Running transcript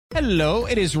Hello,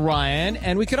 it is Ryan,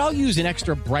 and we could all use an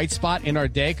extra bright spot in our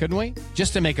day, couldn't we?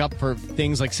 Just to make up for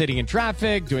things like sitting in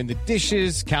traffic, doing the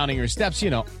dishes, counting your steps,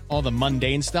 all the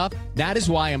mundane stuff. That is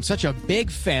why I'm such a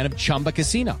big fan of Chumba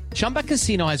Casino. Chumba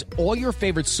Casino has all your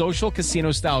favorite social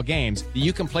casino-style games that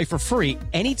you can play for free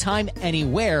anytime,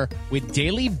 anywhere with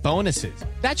daily bonuses.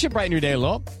 That should brighten your day a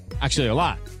little. Actually, a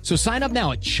lot. So sign up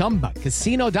now at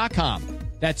ChumbaCasino.com.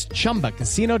 That's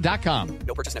ChumbaCasino.com.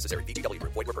 No purchase necessary. VGW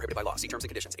Group. Void where prohibited by law. See terms and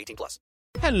conditions. 18+.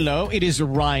 Hello, it is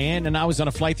Ryan, and I was on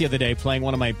a flight the other day playing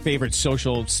one of my favorite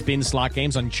social spin slot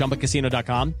games on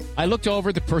ChumbaCasino.com. I looked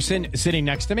over the person sitting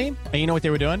next to me, and you know what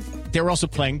they were doing? They were also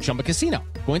playing Chumba Casino.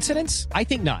 Coincidence? I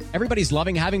think not. Everybody's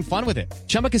loving having fun with it.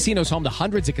 Chumba Casino is home to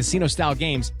hundreds of casino-style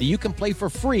games that you can play for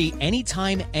free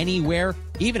anytime, anywhere,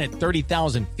 even at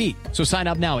 30,000 feet. So sign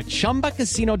up now at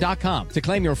ChumbaCasino.com to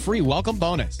claim your free welcome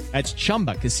bonus. That's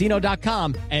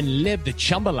ChumbaCasino.com and live the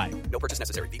Chumba life. No purchase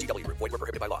necessary. VGW Group. Void where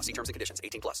prohibited by law. See terms and conditions.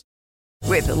 18+.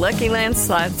 With the Lucky Land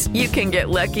Slots, you can get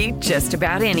lucky just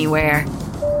about anywhere.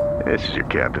 This is your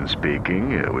captain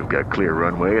speaking. We've got clear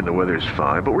runway and the weather's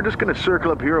fine, but we're just going to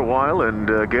circle up here a while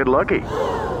and get lucky.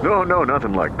 No,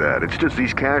 nothing like that. It's just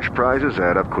these cash prizes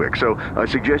add up quick. So I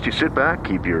suggest you sit back,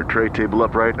 keep your tray table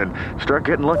upright, and start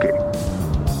getting lucky.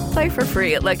 Play for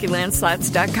free at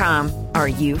LuckyLandSlots.com. Are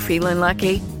you feeling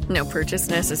lucky? No purchase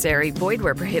necessary. Void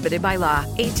where prohibited by law.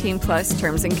 18+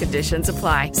 terms and conditions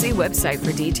apply. See website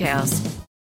for details.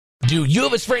 Do you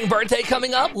have a spring birthday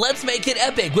coming up? Let's make it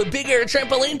epic with Big Air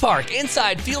Trampoline Park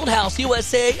inside Fieldhouse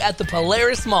USA at the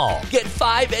Polaris Mall. Get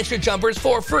 5 extra jumpers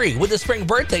for free with the spring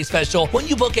birthday special when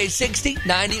you book a 60,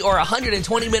 90, or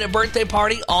 120-minute birthday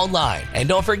party online. And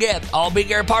don't forget, all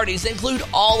Big Air parties include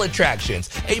all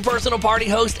attractions, a personal party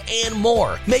host, and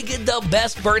more. Make it the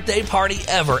best birthday party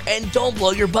ever and don't blow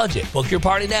your budget. Book your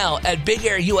party now at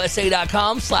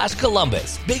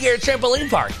BigAirUSA.com/Columbus. Big Air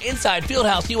Trampoline Park inside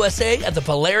Fieldhouse USA at the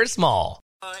Polaris Mall.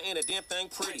 Ain't a damn thing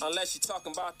pretty unless you're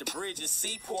talking about the bridge and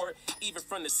seaport. Even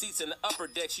from the seats in the upper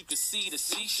decks, you can see the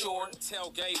seashore.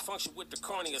 Tailgate function with the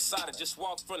carne asada. Just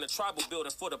walk from the tribal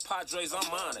building for the Padres.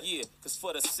 I'm on it. Yeah, cause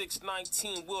for the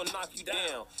 619, we'll knock you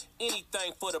down.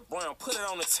 Anything for the Brown, put it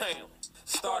on the town.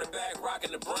 Started back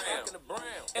rocking the Brown.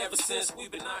 Ever since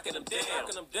we've been knocking them down.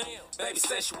 Baby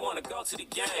said she wanna go to the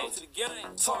game.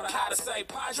 Taught her how to say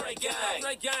Padre gang.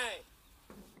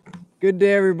 Good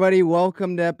day, everybody.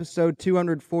 Welcome to episode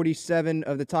 247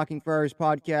 of the Talking Friars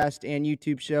podcast and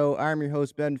YouTube show. I'm your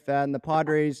host, Ben Fadden. The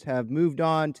Padres have moved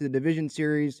on to the division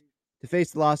series to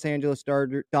face the Los Angeles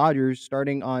Dodgers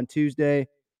starting on Tuesday.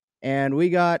 And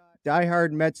we got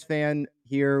diehard Mets fan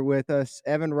here with us,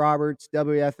 Evan Roberts,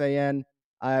 WFAN.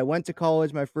 I went to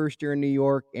college my first year in New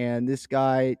York, and this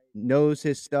guy knows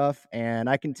his stuff. And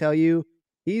I can tell you,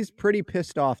 he's pretty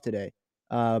pissed off today.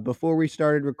 Before we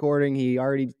started recording, he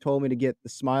already told me to get the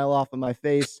smile off of my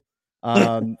face.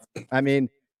 I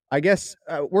guess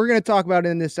we're going to talk about it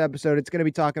in this episode. It's going to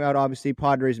be talking about, obviously,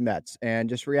 Padres Mets and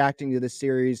just reacting to this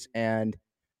series. And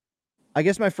I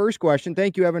guess my first question,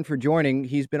 thank you, Evan, for joining.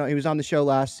 He was on the show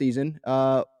last season.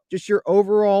 Just your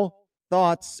overall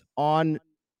thoughts on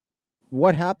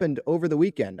what happened over the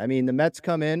weekend. I mean, the Mets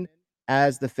come in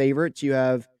as the favorites. You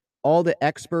have all the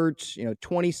experts,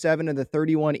 27 of the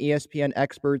 31 ESPN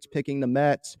experts picking the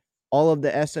Mets, all of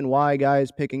the SNY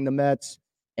guys picking the Mets,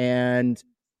 and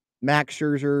Max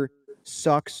Scherzer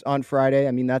sucks on Friday.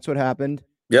 I mean, that's what happened.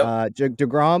 Yep.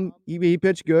 DeGrom, he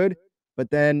pitched good,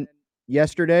 but then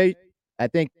yesterday, I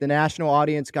think the national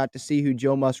audience got to see who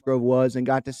Joe Musgrove was and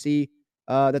got to see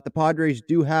that the Padres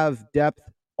do have depth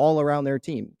all around their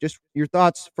team. Just your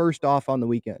thoughts first off on the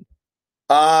weekend.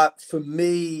 For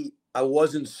me, I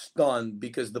wasn't stunned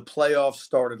because the playoffs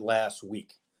started last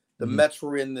week. The Mets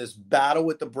were in this battle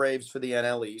with the Braves for the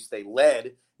NL East. They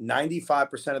led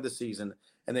 95% of the season,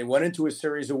 and they went into a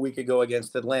series a week ago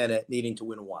against Atlanta needing to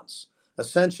win once.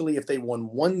 Essentially, if they won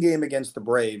one game against the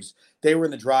Braves, they were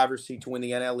in the driver's seat to win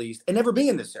the NL East and never be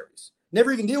in this series.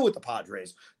 Never even deal with the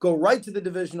Padres. Go right to the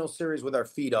divisional series with our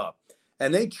feet up.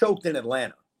 And they choked in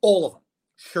Atlanta. All of them.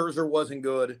 Scherzer wasn't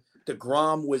good.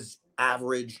 DeGrom was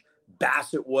average.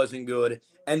 Bassett wasn't good,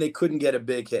 and they couldn't get a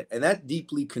big hit. And that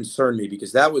deeply concerned me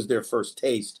because that was their first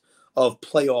taste of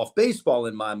playoff baseball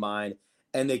in my mind,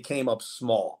 and they came up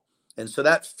small. And so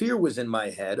that fear was in my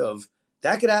head of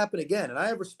that could happen again. And I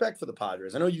have respect for the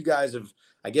Padres. I know you guys have,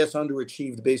 I guess,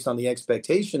 underachieved based on the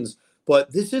expectations,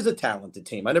 but this is a talented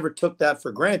team. I never took that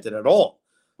for granted at all.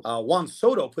 Juan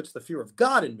Soto puts the fear of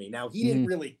God in me. Now, he didn't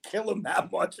really kill him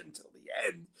that much until the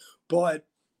end, but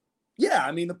yeah,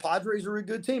 I mean, the Padres are a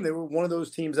good team. They were one of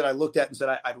those teams that I looked at and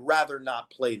said, I'd rather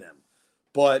not play them.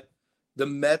 But the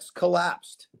Mets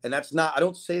collapsed. And that's not, I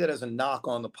don't say that as a knock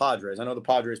on the Padres. I know the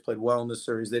Padres played well in this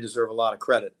series. They deserve a lot of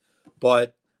credit.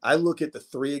 But I look at the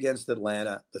 3 against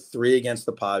Atlanta, the 3 against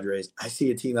the Padres. I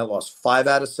see a team that lost 5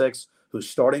 out of 6, whose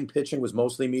starting pitching was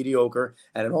mostly mediocre,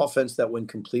 and an offense that went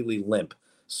completely limp.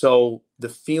 So the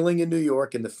feeling in New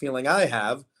York and the feeling I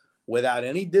have, without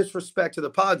any disrespect to the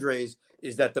Padres,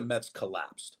 is that the Mets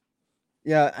collapsed.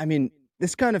 Yeah, I mean,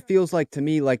 this kind of feels like to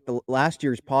me like the last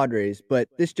year's Padres, but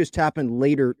this just happened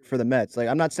later for the Mets. Like,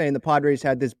 I'm not saying the Padres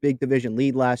had this big division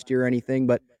lead last year or anything,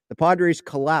 but the Padres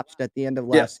collapsed at the end of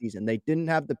last season. They didn't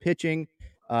have the pitching.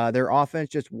 Their offense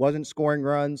just wasn't scoring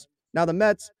runs. Now the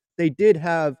Mets, they did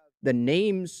have the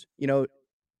names,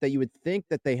 that you would think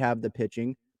that they have the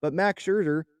pitching, but Max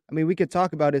Scherzer, I mean, we could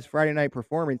talk about his Friday night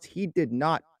performance. He did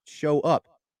not show up.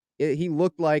 He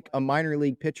looked like a minor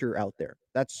league pitcher out there.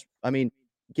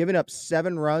 Giving up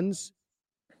 7 runs,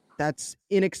 that's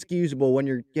inexcusable when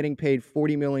you're getting paid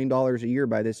 $40 million a year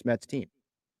by this Mets team.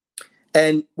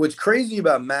 And what's crazy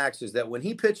about Max is that when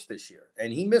he pitched this year,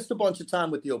 and he missed a bunch of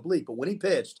time with the oblique, but when he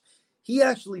pitched, he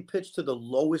actually pitched to the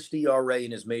lowest ERA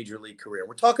in his major league career.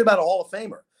 We're talking about a Hall of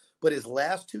Famer, but his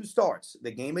last 2 starts,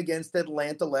 the game against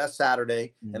Atlanta last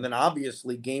Saturday, and then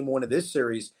obviously game 1 of this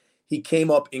series, he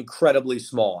came up incredibly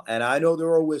small. And I know there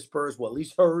are whispers, well,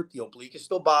 he's hurt, the oblique is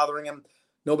still bothering him.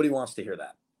 Nobody wants to hear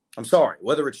that. I'm sorry.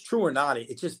 Whether it's true or not,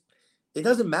 it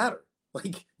doesn't matter.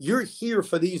 Like, you're here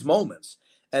for these moments.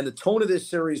 And the tone of this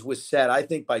series was set, I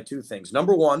think, by 2 things.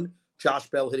 Number 1, Josh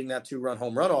Bell hitting that 2-run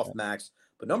home run off Max.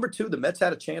 But number 2, the Mets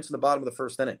had a chance in the bottom of the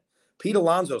first inning. Pete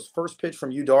Alonso's first pitch from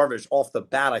Yu Darvish off the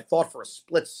bat, I thought for a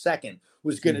split second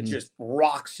was going to just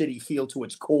rock Citi Field to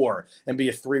its core and be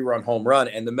a 3-run home run.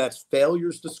 And the Mets'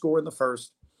 failures to score in the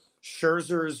first,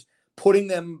 Scherzer's putting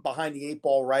them behind the 8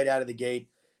 ball right out of the gate,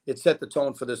 it set the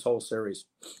tone for this whole series.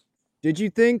 Did you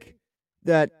think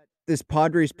that this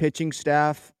Padres pitching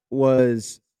staff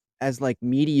was as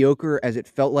mediocre as it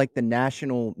felt like the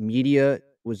national media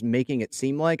was making it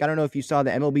seem like? I don't know if you saw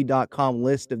the MLB.com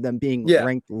list of them being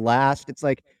ranked last. It's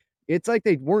like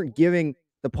they weren't giving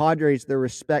the Padres their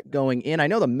respect going in. I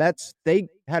know the Mets, they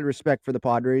had respect for the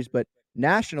Padres, but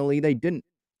nationally they didn't.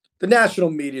 The national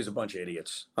media is a bunch of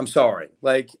idiots. I'm sorry.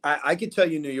 I could tell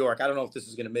you New York, I don't know if this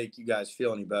is going to make you guys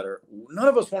feel any better. None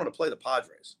of us wanted to play the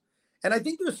Padres. And I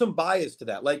think there's some bias to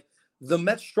that. The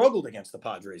Mets struggled against the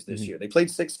Padres this year. They played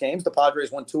 6 games. The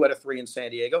Padres won 2 out of 3 in San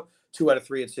Diego, 2 out of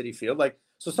 3 at Citi Field.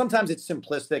 So sometimes it's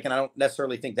simplistic, and I don't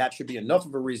necessarily think that should be enough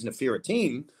of a reason to fear a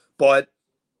team. But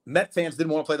Met fans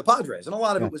didn't want to play the Padres, and a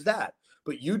lot of it was that.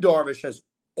 But Yu Darvish has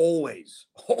always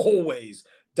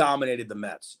dominated the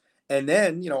Mets. And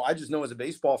then, I just know as a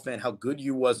baseball fan how good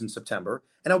Yu was in September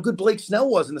and how good Blake Snell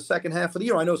was in the second half of the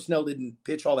year. I know Snell didn't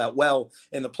pitch all that well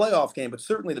in the playoff game, but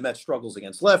certainly the Mets struggles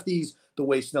against lefties, the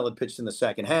way Snell had pitched in the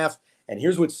second half. And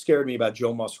here's what scared me about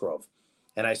Joe Musgrove.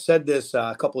 And I said this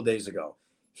a couple of days ago.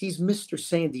 He's Mr.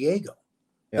 San Diego.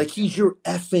 Yeah. He's your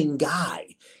effing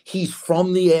guy. He's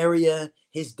from the area.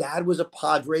 His dad was a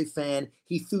Padre fan.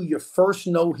 He threw your first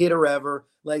no-hitter ever.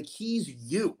 He's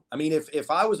you. I mean,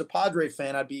 if I was a Padre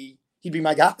fan, he'd be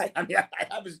my guy. I mean, I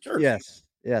have his jersey. Yes.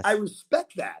 I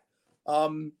respect that.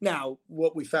 Now,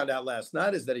 what we found out last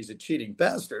night is that he's a cheating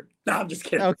bastard. No, I'm just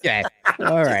kidding. Okay.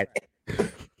 All right.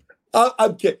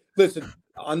 I'm kidding. Listen,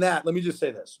 on that, let me just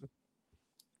say this.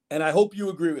 And I hope you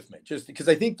agree with me, just because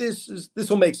I think this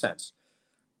will make sense.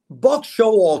 Buck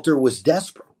Showalter was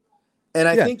desperate. And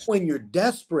I think when you're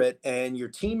desperate and your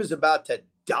team is about to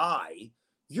die,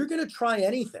 you're going to try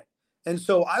anything. And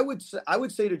so I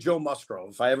would say to Joe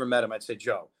Musgrove, if I ever met him, I'd say,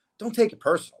 Joe, don't take it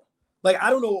personal. I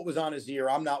don't know what was on his ear.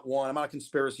 I'm not a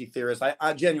conspiracy theorist.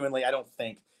 I genuinely, I don't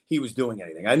think he was doing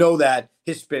anything. I know that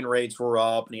his spin rates were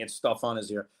up and he had stuff on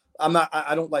his ear.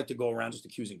 I don't like to go around just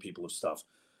accusing people of stuff.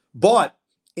 But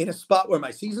in a spot where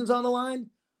my season's on the line,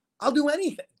 I'll do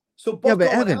anything. So but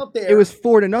Evan, out there, it was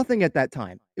 4-0 at that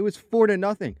time. It was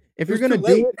 4-0. If you're going to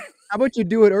do it, how about you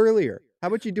do it earlier?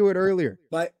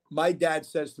 My dad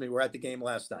says to me, we're at the game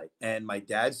last night, and my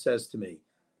dad says to me,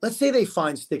 let's say they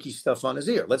find sticky stuff on his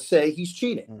ear. Let's say he's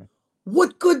cheating.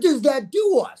 What good does that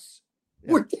do us?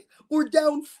 Yeah. We're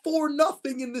down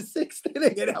 4-0 in the 6th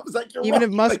inning. And I was like, even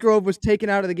if Musgrove was taken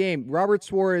out of the game, Robert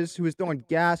Suarez, who was throwing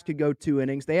gas, could go 2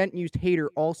 innings. They hadn't used Hader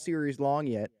all series long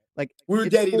yet. We're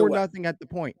it's dead 4-0 at the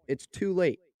point. It's too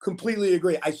late. Completely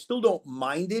agree. I still don't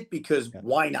mind it because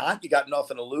why not? You got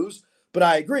nothing to lose. But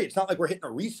I agree. It's not like we're hitting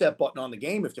a reset button on the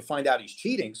game if you find out he's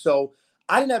cheating. So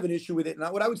I didn't have an issue with it.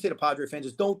 And what I would say to Padre fans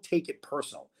is don't take it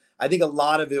personal. I think a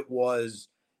lot of it was,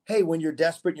 hey, when you're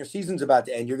desperate and your season's about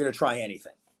to end, you're going to try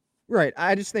anything. Right.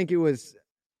 I just think it was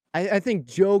I think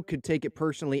Joe could take it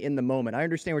personally in the moment. I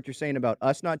understand what you're saying about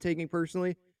us not taking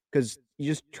personally because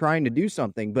you're just trying to do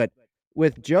something. But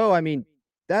with Joe, I mean,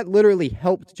 that literally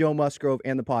helped Joe Musgrove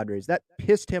and the Padres. That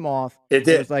pissed him off. It It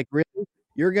did. was like, really?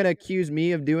 You're going to accuse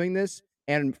me of doing this?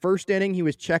 And first inning, he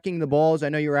was checking the balls. I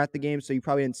know you were at the game, so you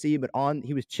probably didn't see, but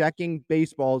he was checking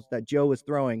baseballs that Joe was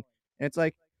throwing. And it's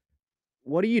like,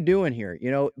 what are you doing here?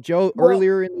 You know, Joe Well,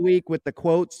 earlier in the week with the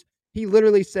quotes, he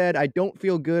literally said, I don't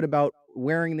feel good about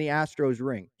wearing the Astros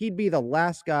ring. He'd be the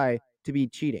last guy to be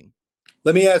cheating.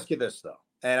 let me ask you this, though.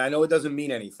 And I know it doesn't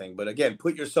mean anything, but again,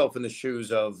 put yourself in the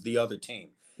shoes of the other team.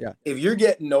 Yeah. If you're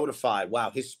getting notified,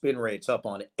 wow, his spin rate's up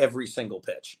on every single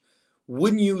pitch,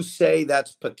 wouldn't you say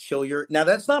that's peculiar? Now,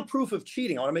 that's not proof of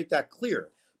cheating. I want to make that clear.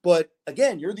 But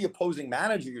again, you're the opposing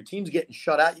manager. Your team's getting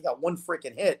shut out. You got one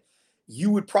freaking hit.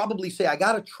 You would probably say, I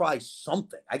got to try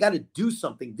something. I got to do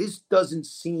something. This doesn't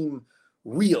seem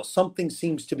real. Something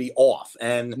seems to be off.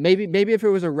 And Maybe if it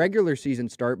was a regular season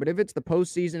start, but if it's the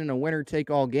postseason and a winner take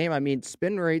all game, I mean,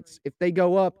 spin rates, if they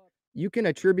go up, you can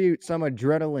attribute some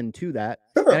adrenaline to that.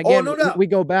 sure. And again, No doubt. we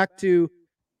go back to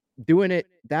doing it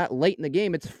that late in the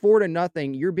game. It's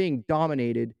 4-0. You're being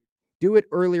dominated. Do it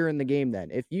earlier in the game then.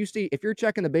 If you're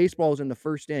checking the baseballs in the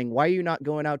first inning, why are you not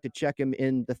going out to check him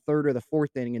in the third or the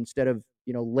fourth inning instead of,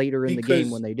 later in the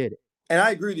game when they did it? And I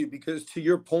agree with you because to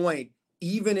your point,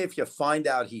 even if you find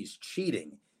out he's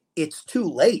cheating, it's too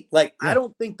late. Like, I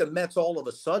don't think the Mets all of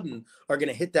a sudden are going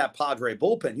to hit that Padre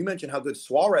bullpen. You mentioned how good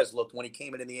Suarez looked when he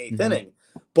came in the 8th inning.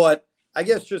 But I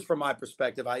guess just from my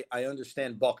perspective, I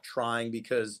understand Buck trying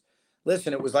because,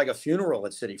 listen, it was like a funeral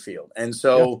at Citi Field. And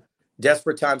so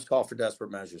desperate times call for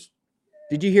desperate measures.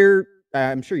 Did you hear,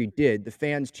 I'm sure you did, the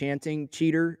fans chanting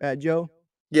cheater at Joe?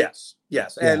 Yes. Yeah.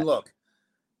 And look,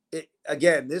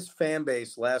 again, this fan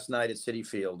base last night at Citi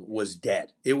Field was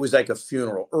dead. It was like a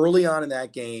funeral. Early on in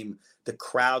that game, the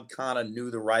crowd kind of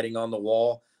knew the writing on the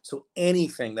wall. So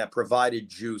anything that provided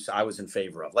juice, I was in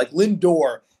favor of. Like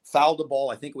Lindor fouled the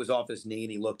ball. I think it was off his knee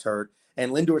and he looked hurt.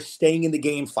 And Lindor staying in the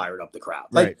game fired up the crowd.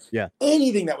 Like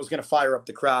anything that was going to fire up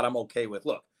the crowd, I'm okay with.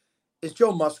 Look, is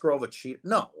Joe Musgrove a cheater?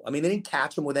 No. I mean, they didn't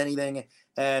catch him with anything.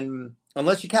 And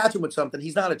unless you catch him with something,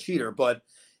 he's not a cheater. But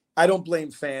I don't blame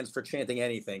fans for chanting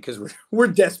anything because we're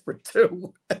desperate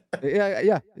too.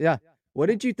 Yeah. What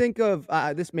did you think of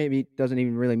this? Maybe doesn't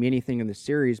even really mean anything in the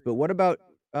series, but what about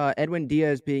Edwin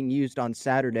Diaz being used on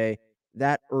Saturday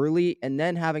that early and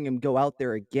then having him go out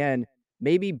there again?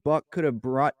 Maybe Buck could have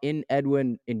brought in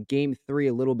Edwin in Game 3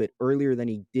 a little bit earlier than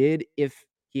he did if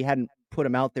he hadn't put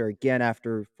him out there again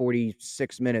after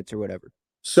 46 minutes or whatever.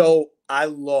 So I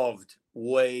loved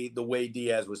the way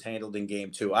Diaz was handled in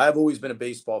Game 2. I've always been a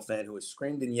baseball fan who has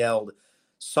screamed and yelled,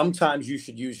 sometimes you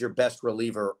should use your best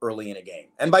reliever early in a game.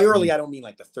 And by early, I don't mean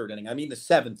like the 3rd inning. I mean the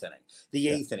 7th inning, the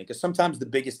 8th inning, because sometimes the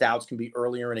biggest outs can be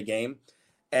earlier in a game.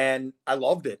 And I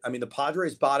loved it. I mean, the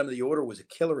Padres' bottom of the order was a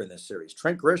killer in this series.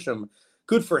 Trent Grisham,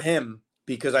 good for him,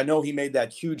 because I know he made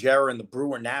that huge error in the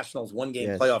Brewer Nationals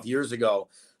one-game playoff years ago.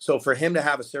 So for him to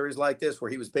have a series like this where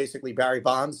he was basically Barry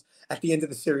Bonds at the end of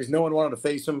the series, no one wanted to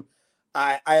face him.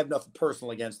 I have nothing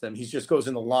personal against him. He just goes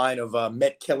in the line of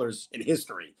Met killers in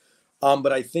history.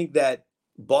 But I think that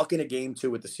Buck in a Game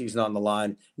 2 with the season on the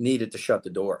line needed to shut the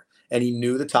door. And he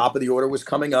knew the top of the order was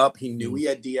coming up. He knew he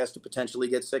had Diaz to potentially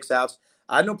get 6 outs.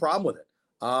 I had no problem with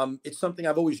it. It's something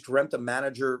I've always dreamt a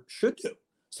manager should do.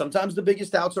 Sometimes the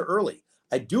biggest outs are early.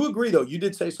 I do agree, though. You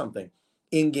did say something.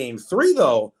 In Game 3,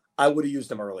 though, I would have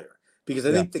used him earlier because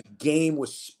I think the game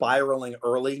was spiraling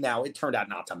early. Now, it turned out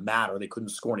not to matter. They couldn't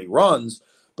score any runs.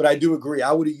 But I do agree.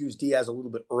 I would have used Diaz a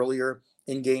little bit earlier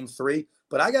in Game 3.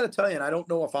 But I got to tell you, and I don't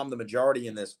know if I'm the majority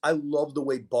in this, I love the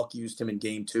way Buck used him in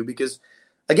Game 2 because,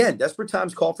 again, desperate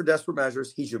times call for desperate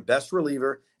measures. He's your best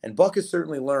reliever. And Buck has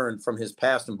certainly learned from his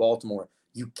past in Baltimore,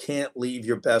 you can't leave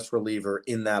your best reliever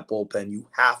in that bullpen. You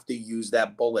have to use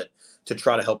that bullet to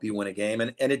try to help you win a game.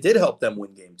 And it did help them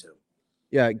win Game 2.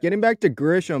 Yeah, getting back to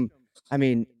Grisham, I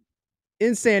mean,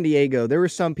 in San Diego, there were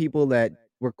some people that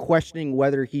were questioning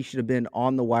whether he should have been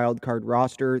on the wild card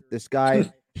roster. This guy,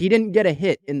 he didn't get a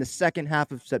hit in the second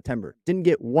half of September. Didn't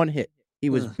get one hit. He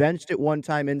was benched at one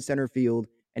time in center field,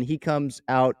 and he comes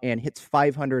out and hits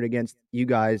 500 against you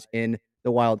guys in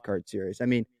the wild card series. I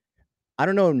mean, I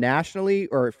don't know nationally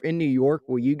or if in New York,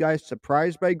 were you guys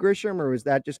surprised by Grisham, or was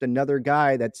that just another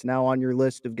guy that's now on your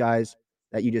list of guys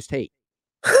that you just hate?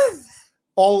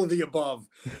 All of the above.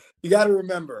 You got to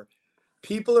remember,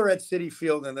 people are at Citi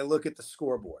Field and they look at the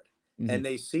scoreboard and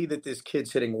they see that this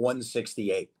kid's hitting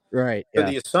 168. Right. So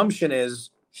the assumption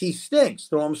is he stinks.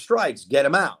 Throw him strikes. Get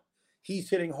him out. He's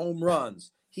hitting home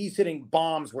runs. He's hitting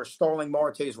bombs where Starling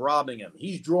Marte is robbing him.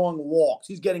 He's drawing walks.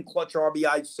 He's getting clutch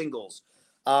RBI singles.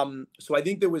 So I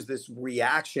think there was this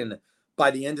reaction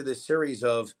by the end of this series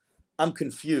of, I'm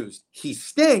confused. He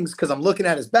stings because I'm looking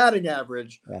at his batting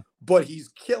average, but he's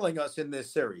killing us in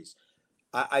this series.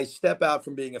 I step out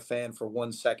from being a fan for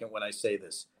 1 second when I say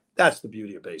this. That's the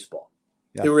beauty of baseball.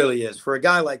 Yeah. It really is. For a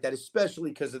guy like that,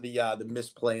 especially because of the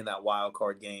misplay in that wild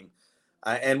card game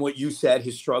and what you said,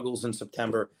 his struggles in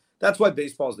September. That's why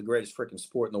baseball is the greatest freaking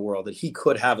sport in the world, that he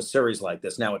could have a series like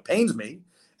this. Now, it pains me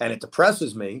and it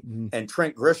depresses me, and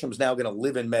Trent Grisham's now going to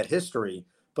live in Met history,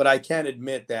 but I can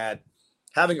admit that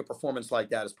having a performance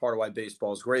like that is part of why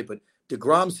baseball is great. But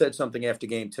DeGrom said something after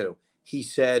game 2. He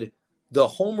said, the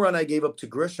home run I gave up to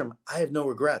Grisham, I have no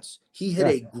regrets. He hit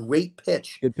a great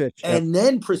pitch. Good pitch. And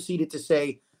then proceeded to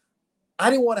say,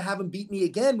 I didn't want to have him beat me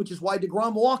again, which is why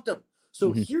DeGrom walked him.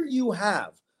 So here you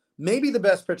have maybe the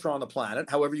best pitcher on the planet,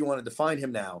 however you want to define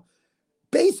him now,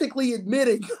 basically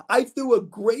admitting I threw a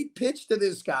great pitch to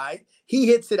this guy. He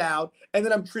hits it out, and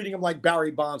then I'm treating him like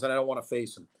Barry Bonds, and I don't want to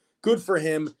face him. Good for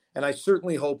him, and I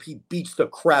certainly hope he beats the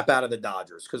crap out of the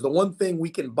Dodgers, because the one thing we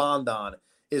can bond on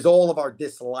is all of our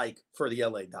dislike for the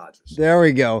LA Dodgers. There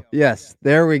we go. Yes,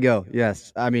 there we go.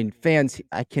 Yes. I mean, fans,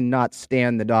 I cannot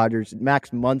stand the Dodgers.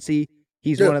 Max Muncy,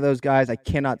 he's one of those guys I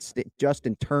cannot stand.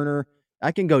 Justin Turner,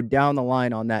 I can go down the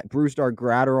line on that. Brusdar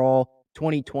Graterol,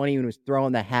 2020, when he was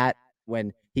throwing the hat,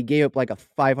 when he gave up like a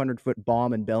 500-foot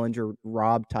bomb and Bellinger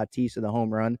robbed Tatis of the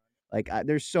home run. Like,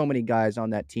 there's so many guys on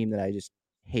that team that I just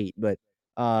hate. But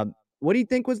what do you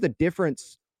think was the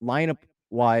difference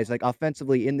lineup-wise, like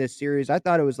offensively in this series? I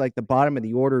thought it was like the bottom of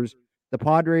the orders. The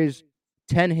Padres,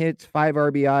 10 hits, 5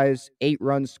 RBIs, 8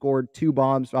 runs scored, 2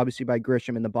 bombs, obviously by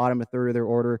Grisham in the bottom of third of their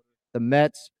order. The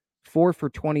Mets, 4 for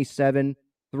 27,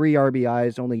 3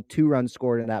 RBIs, only 2 runs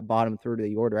scored in that bottom third of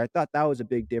the order. I thought that was a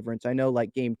big difference. I know,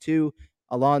 like game 2,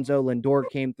 Alonso, Lindor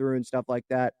came through and stuff like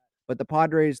that. But the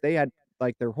Padres, they had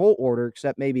like their whole order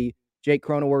except maybe Jake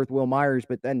Cronenworth, Will Myers,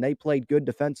 but then they played good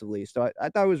defensively. So I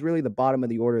thought it was really the bottom of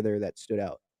the order there that stood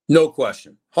out. No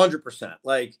question. 100%.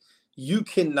 Like, you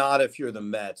cannot, if you're the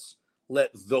Mets,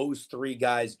 let those 3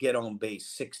 guys get on base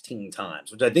 16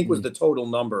 times, which I think was the total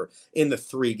number in the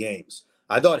 3 games.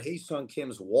 I thought Ha-Seong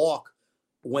Kim's walk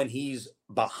when he's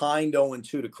behind 0-2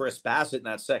 to Chris Bassett in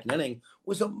that second inning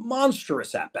was a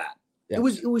monstrous at-bat. Yeah.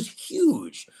 It was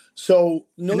huge. So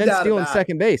no doubt about it.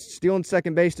 Stealing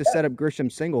second base to set up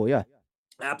Grisham's single. Yeah,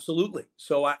 absolutely.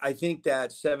 So I think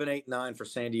that 7, 8, 9 for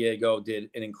San Diego did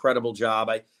an incredible job.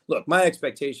 Look, my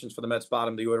expectations for the Mets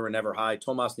bottom of the order are never high.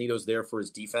 Tomas Nido's there for his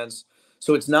defense.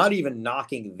 So it's not even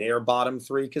knocking their bottom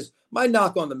 3, because my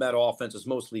knock on the Met offense is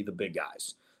mostly the big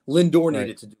guys. Lindor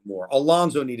needed to do more.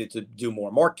 Alonso needed to do more.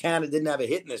 Mark Canha didn't have a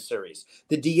hit in this series.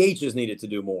 The DHs needed to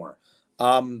do more.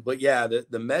 But yeah,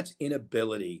 the Mets'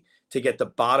 inability to get the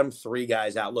bottom 3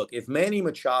 guys out. Look, if Manny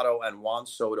Machado and Juan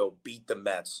Soto beat the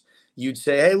Mets, you'd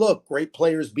say, hey, look, great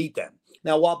players beat them.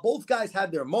 Now, while both guys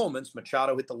had their moments,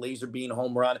 Machado hit the laser beam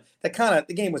home run. The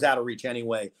game was out of reach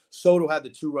anyway. Soto had the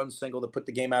 2-run single that put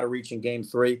the game out of reach in game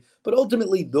 3. But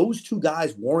ultimately, those 2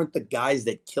 guys weren't the guys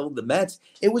that killed the Mets.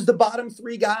 It was the bottom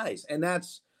 3 guys, and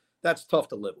that's tough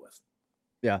to live with.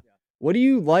 Yeah. What do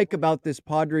you like about this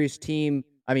Padres team?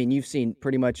 I mean, you've seen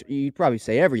pretty much, you'd probably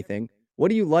say everything. What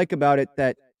do you like about it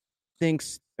that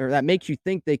makes you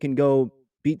think they can go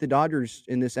beat the Dodgers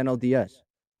in this NLDS?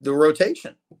 The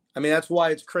rotation. I mean, that's why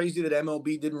it's crazy that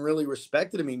MLB didn't really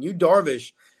respect it. I mean, Yu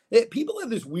Darvish, people have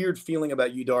this weird feeling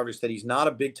about Yu Darvish that he's not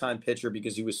a big-time pitcher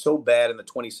because he was so bad in the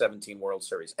 2017 World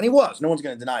Series. And he was. No one's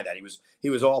going to deny that. He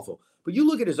was awful. But you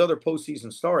look at his other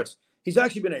postseason starts, he's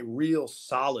actually been a real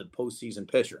solid postseason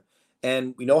pitcher.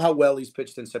 And we know how well he's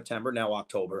pitched in September, now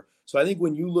October. So I think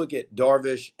when you look at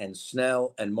Darvish and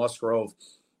Snell and Musgrove,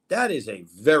 that is a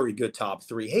very good top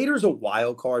 3. Hader's a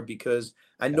wild card because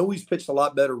I know he's pitched a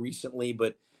lot better recently,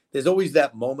 but there's always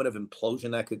that moment of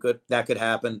implosion that could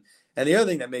happen. And the other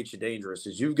thing that makes you dangerous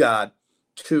is you've got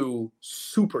 2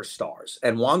 superstars.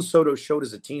 And Juan Soto showed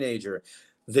as a teenager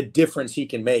the difference he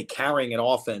can make carrying an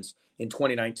offense in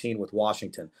 2019 with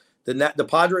Washington. The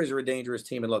Padres are a dangerous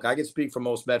team. And look, I can speak for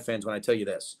most Met fans when I tell you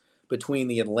this. Between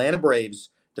the Atlanta Braves,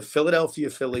 the Philadelphia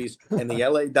Phillies, and the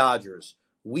LA Dodgers,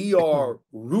 we are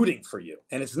rooting for you.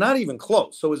 And it's not even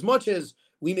close. So as much as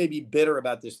we may be bitter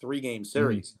about this 3-game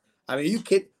series, I mean, you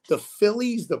kid the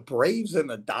Phillies, the Braves, and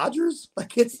the Dodgers?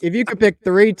 If you could pick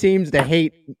 3 teams to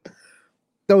hate,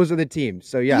 those are the teams.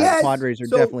 So yeah, the Padres are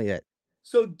definitely it.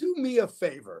 So do me a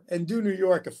favor and do New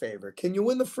York a favor. Can you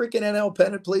win the freaking NL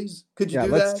pennant, please? Could you do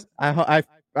that? I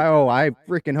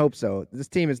freaking hope so. This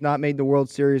team has not made the World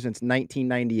Series since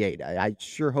 1998. I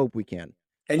sure hope we can.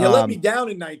 And you let me down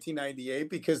in 1998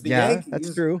 because the Yankees,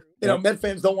 that's true. Met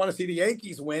fans don't want to see the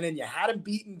Yankees win, and you had them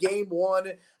beaten game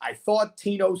one. I thought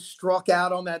Tino struck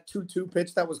out on that 2-2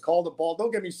 pitch that was called a ball.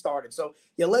 Don't get me started. So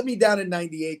you let me down in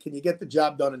 98. Can you get the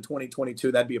job done in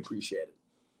 2022? That'd be appreciated.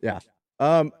 Yeah.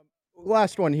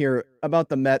 Last one here about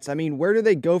the Mets. I mean, where do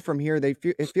they go from here?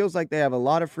 It feels like they have a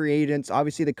lot of free agents.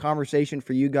 Obviously, the conversation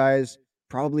for you guys,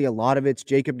 probably a lot of it's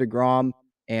Jacob deGrom.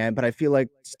 But I feel like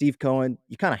Steve Cohen,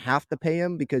 you kind of have to pay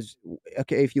him because,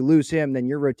 okay, if you lose him, then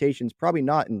your rotation's probably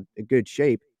not in a good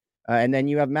shape. And then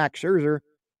you have Max Scherzer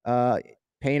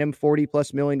paying him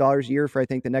 $40+ million a year for, I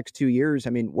think, the next 2 years. I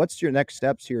mean, what's your next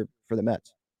steps here for the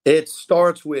Mets? It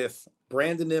starts with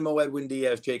Brandon Nimmo, Edwin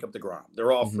Diaz, Jacob deGrom.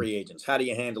 They're all free agents. How do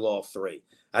you handle all three?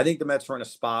 I think the Mets are in a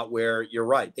spot where you're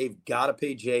right. They've got to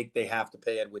pay Jake. They have to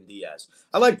pay Edwin Diaz.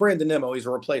 I like Brandon Nimmo. He's a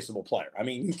replaceable player. I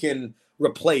mean, you can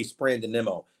replace Brandon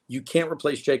Nimmo. You can't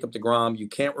replace Jacob deGrom. You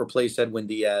can't replace Edwin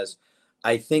Diaz.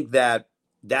 I think that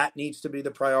needs to be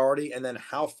the priority. And then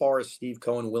how far is Steve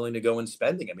Cohen willing to go in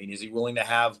spending? I mean, is he willing to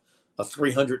have a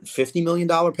 $350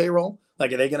 million payroll?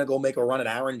 Like, are they going to go make a run at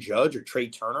Aaron Judge or Trey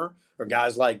Turner or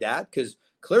guys like that? Because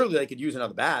clearly they could use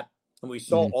another bat. And we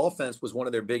saw offense was one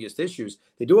of their biggest issues.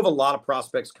 They do have a lot of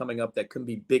prospects coming up that can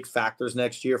be big factors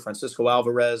next year. Francisco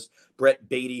Alvarez, Brett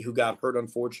Beatty, who got hurt,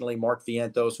 unfortunately, Mark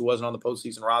Vientos, who wasn't on the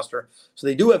postseason roster. So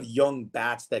they do have young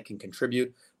bats that can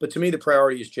contribute. But to me, the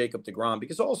priority is Jacob deGrom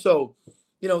because also,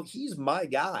 he's my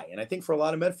guy. And I think for a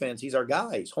lot of Met fans, he's our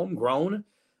guy. He's homegrown.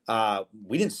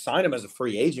 We didn't sign him as a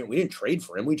free agent. We didn't trade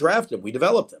for him. We drafted him. We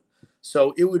developed him.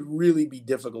 So it would really be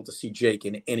difficult to see Jake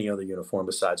in any other uniform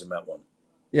besides a Met one.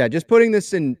 Yeah, just putting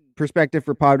this in perspective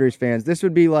for Padres fans, this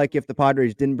would be like if the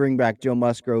Padres didn't bring back Joe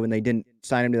Musgrove and they didn't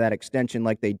sign him to that extension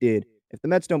like they did. If the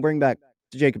Mets don't bring back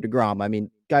Jacob deGrom, I mean,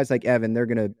 guys like Evan, they're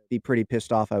going to be pretty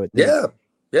pissed off, I would think.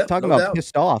 Yeah. Talking about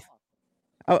pissed off.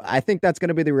 I think that's going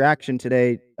to be the reaction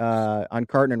today on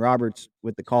Carton and Roberts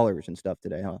with the callers and stuff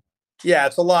today, huh? Yeah,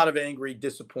 it's a lot of angry,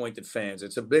 disappointed fans.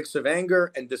 It's a mix of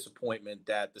anger and disappointment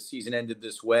that the season ended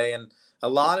this way. And a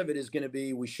lot of it is going to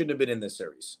be, we shouldn't have been in this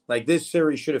series. Like, this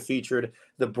series should have featured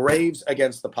the Braves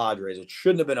against the Padres. It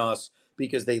shouldn't have been us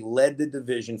because they led the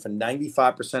division for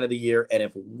 95% of the year. And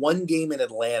if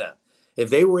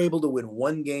they were able to win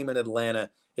one game in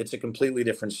Atlanta, it's a completely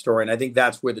different story. And I think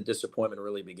that's where the disappointment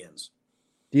really begins.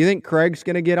 Do you think Craig's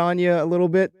going to get on you a little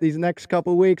bit these next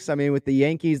couple of weeks? I mean, with the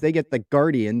Yankees, they get the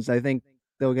Guardians. I think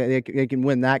they can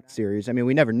win that series. I mean,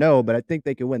 we never know, but I think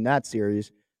they can win that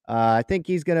series. I think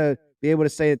he's going to be able to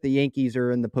say that the Yankees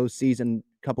are in the postseason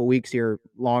a couple weeks here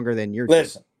longer than your team.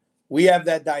 Listen, we have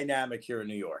that dynamic here in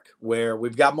New York where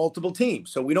we've got multiple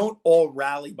teams, so we don't all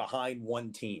rally behind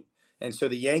one team. And so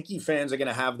the Yankee fans are going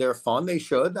to have their fun. They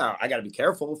should. Now, I got to be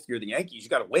careful. If you're the Yankees, you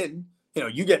got to win.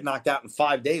 You get knocked out in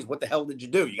 5 days. What the hell did you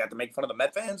do? You got to make fun of the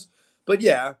Met fans? But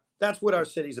yeah, that's what our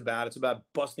city's about. It's about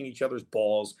busting each other's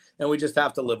balls, and we just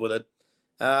have to live with it.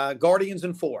 Guardians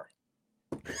in 4.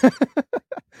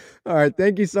 All right.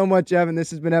 Thank you so much, Evan. This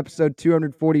has been episode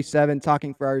 247,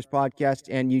 Talking Friars podcast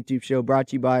and YouTube show, brought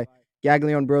to you by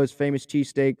Gaglione Bros, famous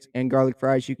cheesesteaks and garlic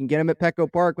fries. You can get them at Petco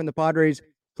Park when the Padres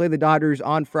play the Dodgers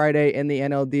on Friday in the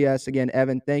NLDS. Again,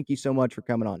 Evan, thank you so much for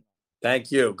coming on. Thank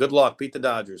you. Good luck. Beat the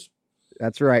Dodgers.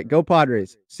 That's right. Go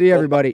Padres. See you, everybody.